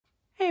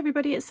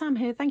everybody, it's Sam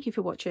here. Thank you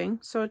for watching.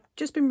 So I've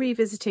just been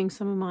revisiting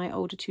some of my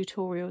older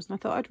tutorials and I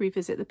thought I'd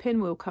revisit the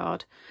pinwheel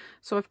card.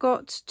 So I've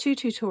got 2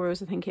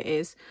 tutorials, I think it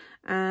is,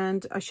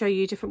 and I show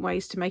you different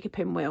ways to make a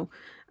pinwheel.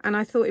 And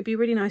I thought it'd be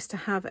really nice to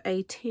have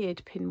a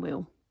tiered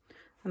pinwheel.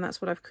 And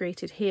that's what I've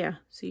created here.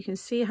 So you can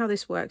see how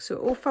this works. So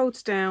it all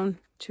folds down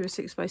to a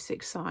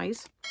 6x6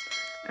 size.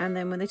 And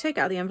then when they take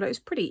it out of the envelope, it's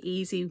pretty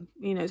easy.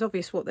 You know, it's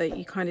obvious what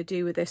you kind of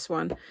do with this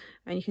one.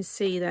 And you can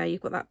see there,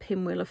 you've got that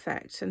pinwheel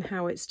effect and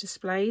how it's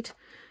displayed.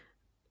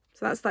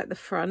 So that's like the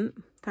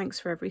front. Thanks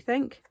for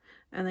everything.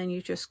 And then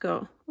you've just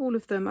got all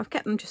of them. I've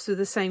kept them just of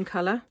the same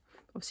colour.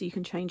 Obviously you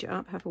can change it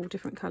up, have all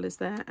different colours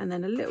there. And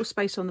then a little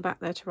space on the back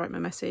there to write my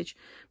message.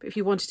 But if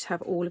you wanted to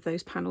have all of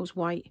those panels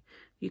white,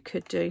 you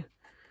could do.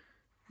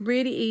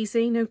 Really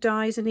easy, no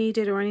dies are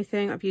needed or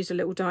anything. I've used a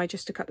little die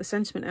just to cut the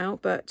sentiment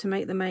out, but to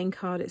make the main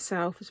card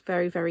itself, it's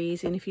very, very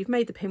easy. And if you've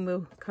made the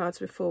pinwheel cards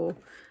before,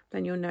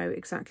 then you'll know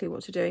exactly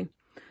what to do.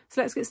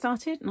 So let's get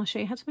started and I'll show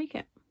you how to make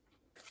it.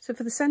 So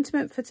for the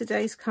sentiment for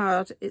today's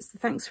card, it's the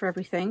thanks for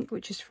everything,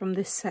 which is from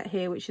this set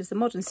here, which is the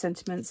Modern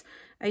Sentiments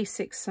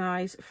A6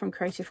 size from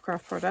Creative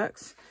Craft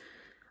Products.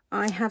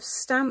 I have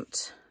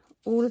stamped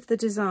all of the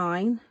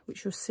design,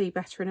 which you'll see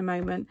better in a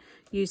moment,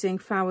 using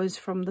flowers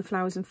from the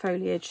Flowers and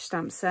Foliage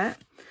stamp set.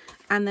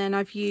 And then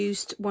I've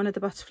used one of the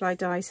butterfly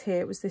dies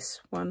here. It was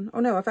this one. Oh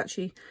no, I've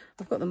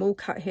got them all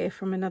cut here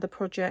from another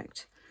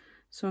project.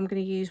 So I'm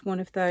going to use one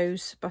of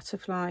those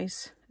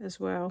butterflies as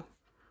well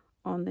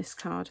on this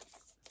card.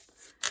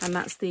 And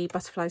that's the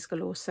Butterflies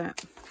Galore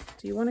set.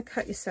 So you want to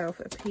cut yourself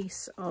a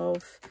piece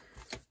of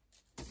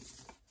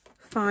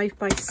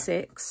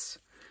 5x6.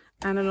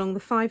 And along the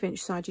 5-inch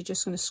side, you're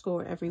just going to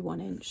score it every 1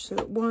 inch. So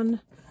at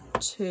 1,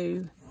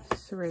 2,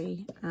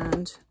 3,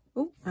 and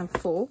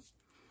 4.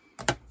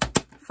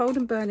 Fold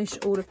and burnish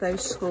all of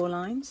those score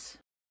lines.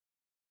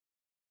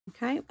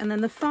 Okay, and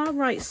then the far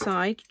right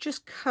side,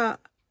 just cut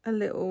a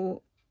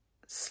little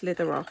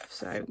slither off.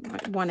 So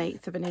like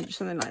 1/8 of an inch,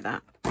 something like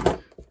that.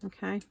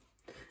 Okay,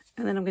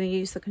 and then I'm going to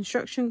use the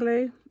construction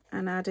glue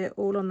and add it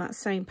all on that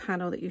same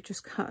panel that you've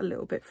just cut a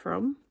little bit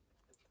from.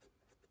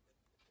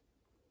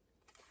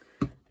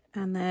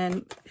 And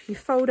then if you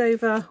fold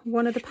over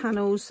one of the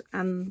panels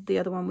and the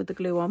other one with the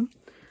glue on,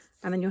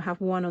 and then you'll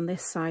have one on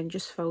this side, and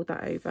just fold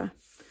that over.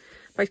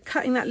 By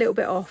cutting that little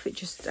bit off, it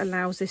just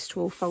allows this to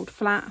all fold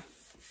flat.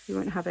 You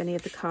won't have any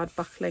of the card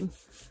buckling.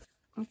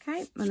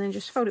 Okay, and then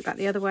just fold it back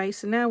the other way.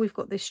 So now we've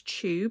got this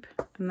tube,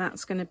 and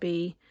that's going to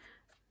be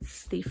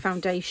the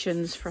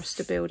foundations for us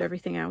to build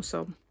everything else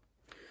on.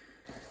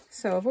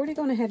 So I've already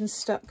gone ahead and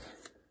stuck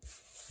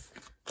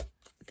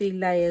the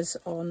layers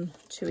on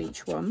to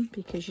each one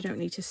because you don't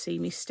need to see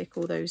me stick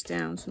all those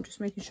down. So I'm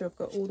just making sure I've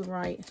got all the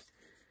right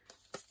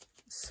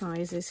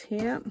sizes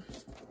here.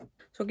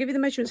 So I'll give you the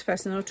measurements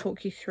first and then I'll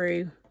talk you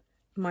through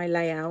my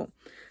layout.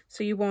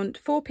 So you want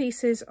 4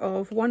 pieces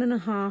of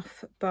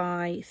 1.5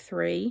 by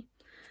 3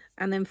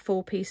 and then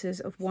 4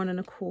 pieces of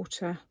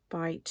 1.25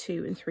 by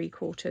 2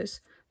 3/4.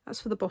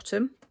 That's for the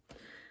bottom.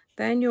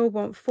 Then you'll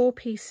want 4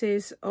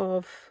 pieces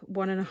of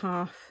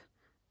 1.5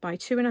 by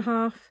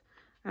 2.5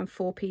 and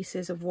 4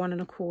 pieces of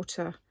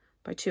 1.25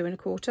 by 2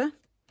 1/4.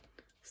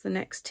 It's the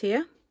next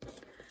tier.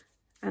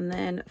 And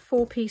then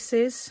 4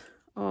 pieces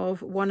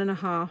of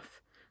 1.5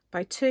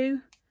 by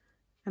 2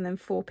 and then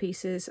 4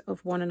 pieces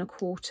of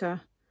 1.25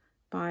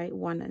 by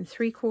 1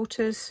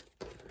 3/4.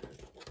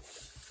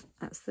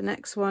 That's the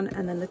next one.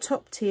 And then the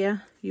top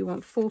tier, you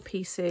want 4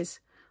 pieces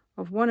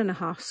of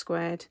 1.5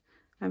 squared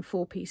and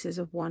 4 pieces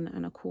of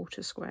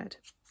 1.25 squared.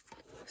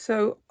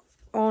 So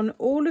on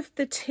all of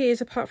the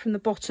tiers apart from the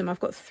bottom, I've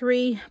got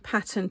 3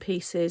 pattern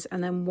pieces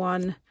and then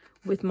 1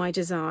 with my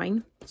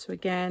design. So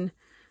again,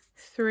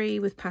 3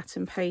 with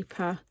pattern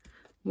paper,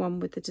 1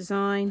 with the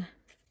design,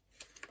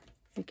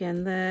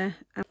 again there.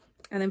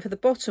 And then for the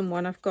bottom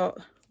one, I've got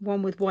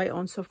 1 with white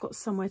on, so I've got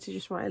somewhere to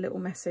just write a little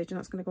message, and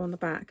that's going to go on the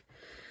back.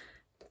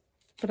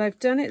 But I've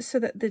done it so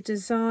that the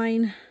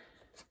design,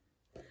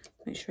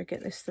 make sure I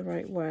get this the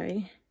right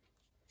way.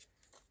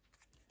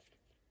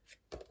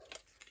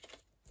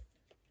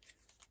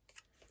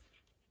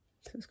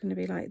 So it's going to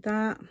be like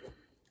that,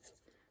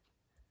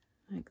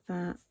 and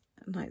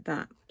like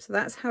that. So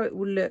that's how it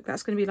will look.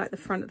 That's going to be like the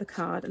front of the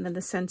card, and then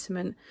the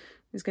sentiment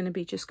is going to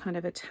be just kind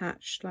of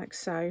attached like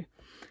so.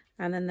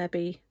 And then there'll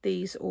be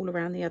these all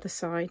around the other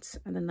sides,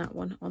 and then that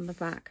one on the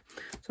back.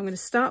 So I'm going to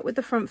start with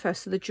the front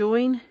first. So the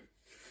join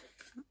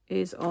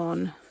is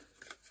on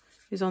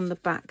the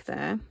back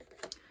there.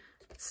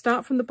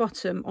 Start from the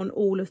bottom on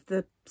all of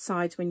the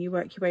sides when you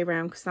work your way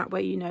around, because that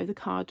way you know the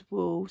card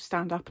will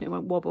stand up and it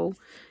won't wobble.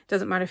 It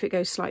doesn't matter if it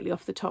goes slightly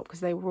off the top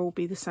because they will all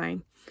be the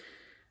same.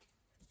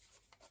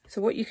 So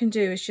what you can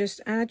do is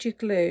just add your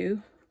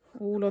glue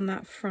all on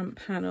that front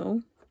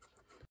panel,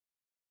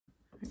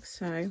 like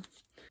so,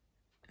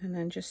 and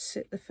then just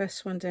sit the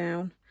first one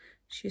down.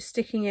 So you're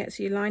sticking it,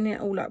 so you're lining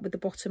it all up with the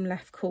bottom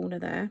left corner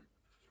there.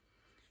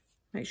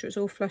 Make sure it's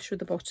all flush with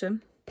the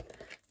bottom.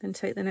 Then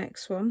take the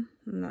next one,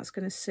 and that's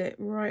going to sit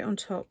right on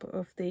top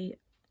of the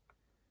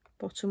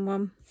bottom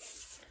one,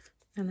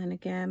 and then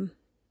again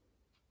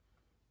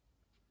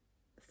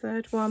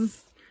third one,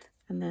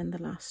 and then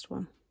the last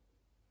one.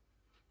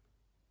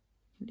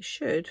 It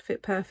should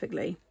fit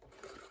perfectly,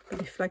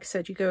 but if, like I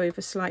said, you go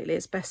over slightly,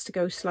 it's best to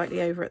go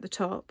slightly over at the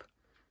top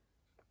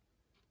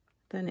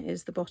than it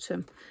is the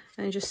bottom.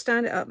 And then just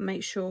stand it up and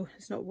make sure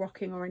it's not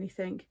rocking or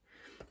anything,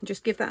 and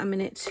just give that a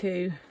minute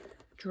to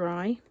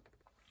dry.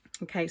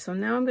 Okay, so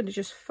now I'm going to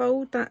just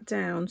fold that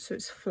down so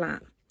it's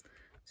flat.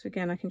 So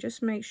again, I can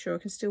just make sure I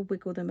can still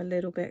wiggle them a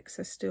little bit because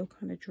they're still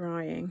kind of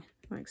drying,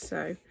 like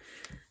so.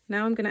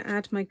 Now I'm going to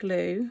add my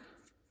glue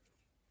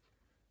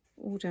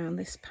all down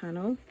this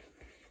panel,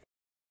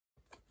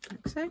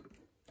 like so.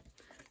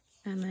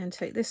 And then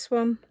take this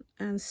one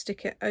and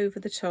stick it over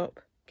the top.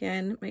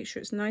 Again, make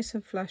sure it's nice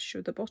and flush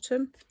with the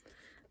bottom.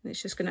 And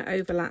it's just going to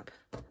overlap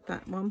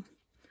that one.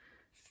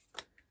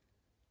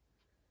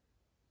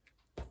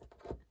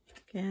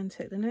 Again,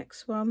 take the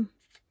next one.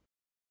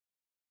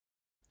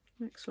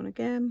 Next one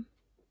again.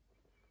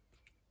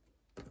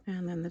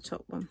 And then the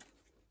top one.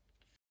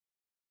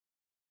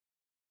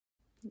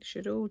 It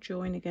should all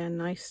join again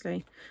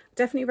nicely.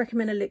 Definitely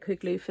recommend a liquid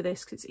glue for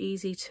this because it's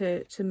easy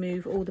to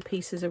move all the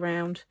pieces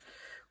around.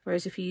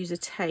 Whereas if you use a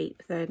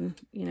tape, then,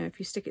 you know, if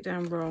you stick it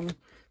down wrong,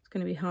 it's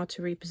going to be hard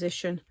to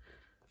reposition.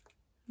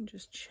 And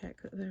just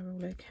check that they're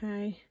all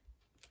okay.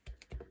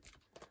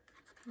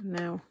 And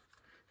now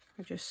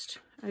I just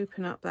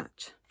open up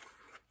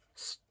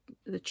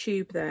the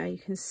tube there. You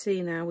can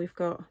see now we've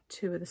got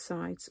two of the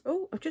sides.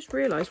 Oh, I've just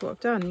realised what I've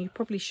done. You're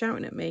probably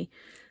shouting at me.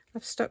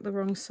 I've stuck the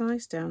wrong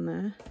size down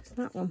there. It's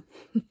that one.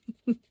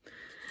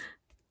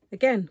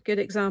 Again, good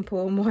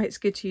example on why it's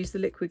good to use the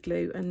liquid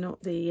glue and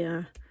not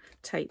the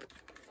tape.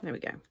 There we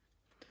go.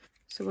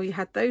 So we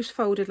had those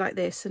folded like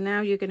this, and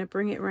now you're going to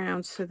bring it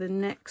round so the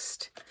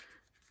next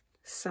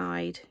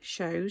side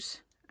shows,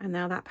 and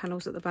now that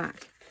panel's at the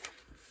back.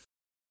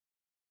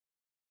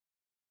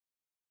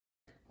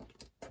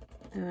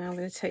 And now I'm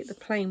going to take the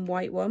plain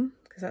white one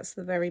because that's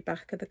the very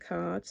back of the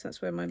card, so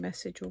that's where my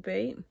message will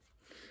be.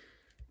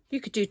 You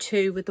could do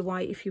two with the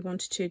white if you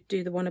wanted to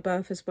do the one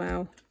above as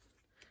well,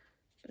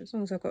 but as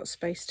long as I've got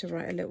space to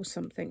write a little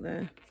something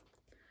there.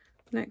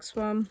 Next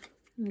one.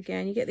 And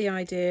again, you get the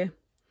idea.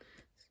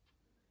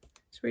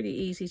 It's really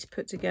easy to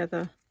put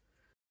together.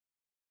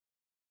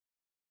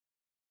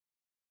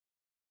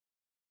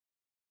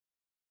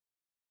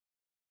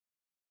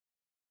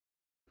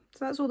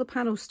 So that's all the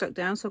panels stuck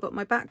down. So I've got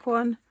my back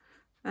one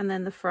and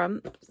then the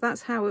front. So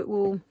that's how it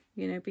will,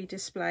 you know, be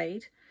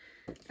displayed.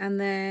 And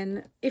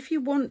then if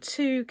you want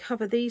to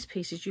cover these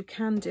pieces, you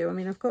can do. I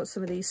mean, I've got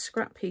some of these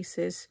scrap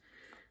pieces.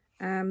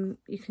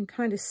 You can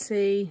kind of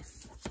see,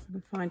 I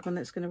can find one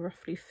that's going to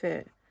roughly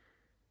fit.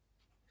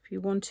 If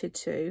you wanted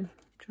to, I'm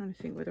trying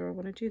to think whether I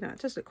want to do that. It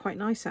does look quite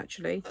nice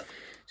actually.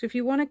 So if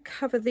you want to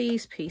cover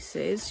these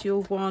pieces,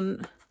 you'll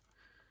want,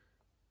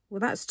 well,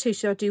 that's two,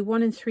 so I'll do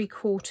 1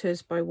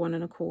 3/4 by 1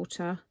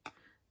 1/4,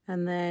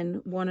 and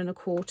then 1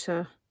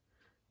 1/4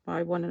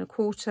 by 1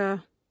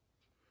 1/4,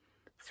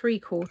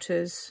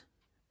 3/4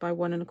 by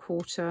 1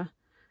 1/4,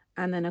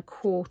 and then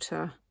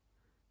 1/4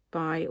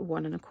 by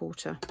 1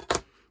 1/4.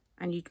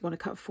 And you'd want to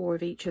cut 4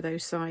 of each of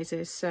those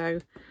sizes. So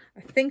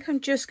I think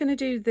I'm just going to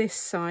do this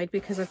side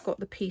because I've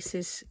got the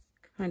pieces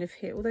kind of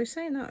here. Although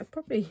saying that, I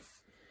probably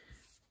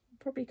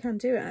can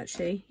do it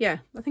actually. Yeah,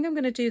 I think I'm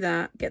going to do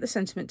that, get the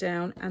sentiment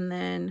down, and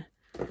then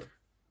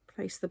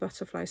place the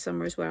butterfly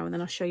somewhere as well, and then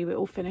I'll show you it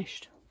all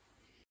finished.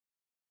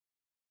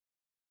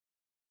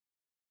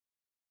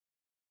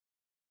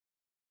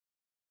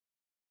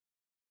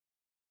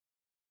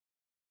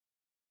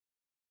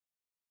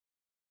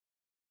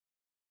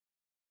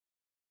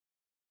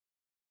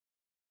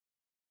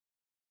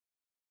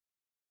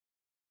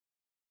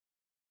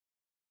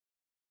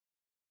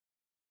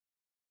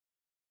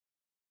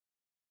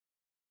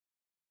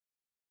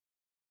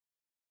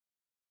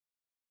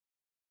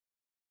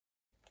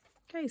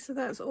 Okay, so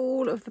that's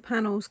all of the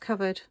panels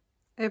covered,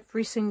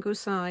 every single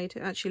side.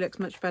 It actually looks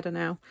much better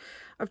now.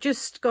 I've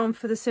just gone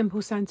for the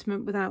simple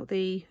sentiment without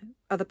the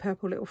other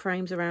purple little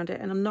frames around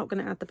it, and I'm not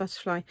going to add the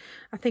butterfly.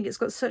 I think it's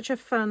got such a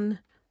fun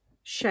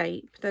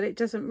shape that it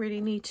doesn't really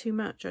need too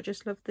much. I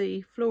just love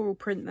the floral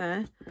print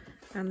there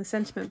and the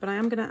sentiment, but I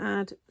am going to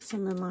add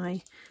some of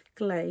my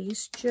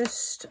glaze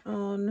just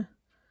on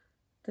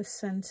the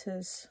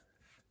centres.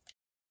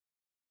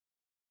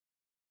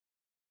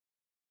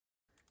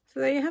 So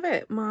there you have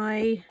it,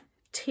 my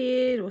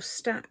tiered or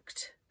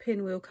stacked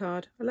pinwheel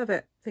card. I love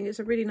it. I think it's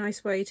a really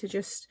nice way to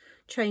just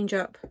change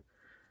up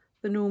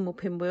the normal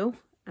pinwheel.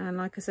 And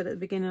like I said at the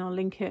beginning, I'll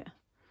link it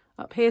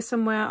up here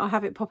somewhere. I'll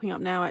have it popping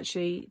up now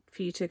actually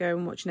for you to go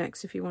and watch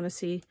next if you want to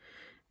see,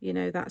 you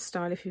know, that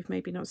style if you've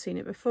maybe not seen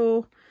it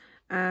before.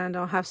 And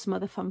I'll have some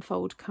other fun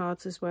fold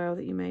cards as well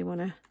that you may want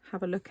to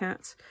have a look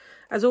at.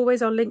 As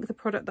always, I'll link the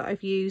product that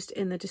I've used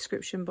in the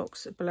description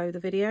box below the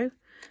video.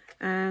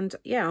 And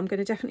yeah, I'm going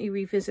to definitely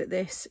revisit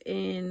this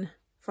in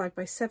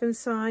 5x7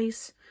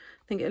 size.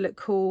 I think it'll look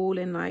cool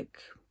in like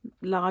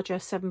larger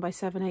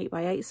 7x7,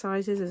 8x8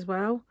 sizes as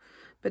well.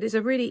 But it's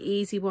a really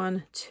easy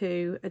one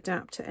to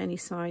adapt to any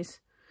size,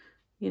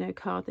 you know,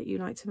 card that you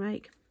like to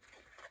make.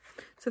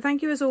 So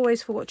thank you as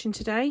always for watching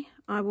today.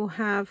 I will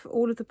have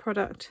all of the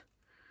product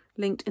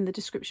linked in the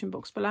description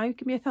box below.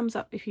 Give me a thumbs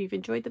up if you've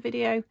enjoyed the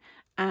video,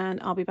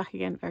 and I'll be back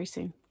again very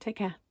soon. Take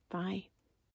care. Bye.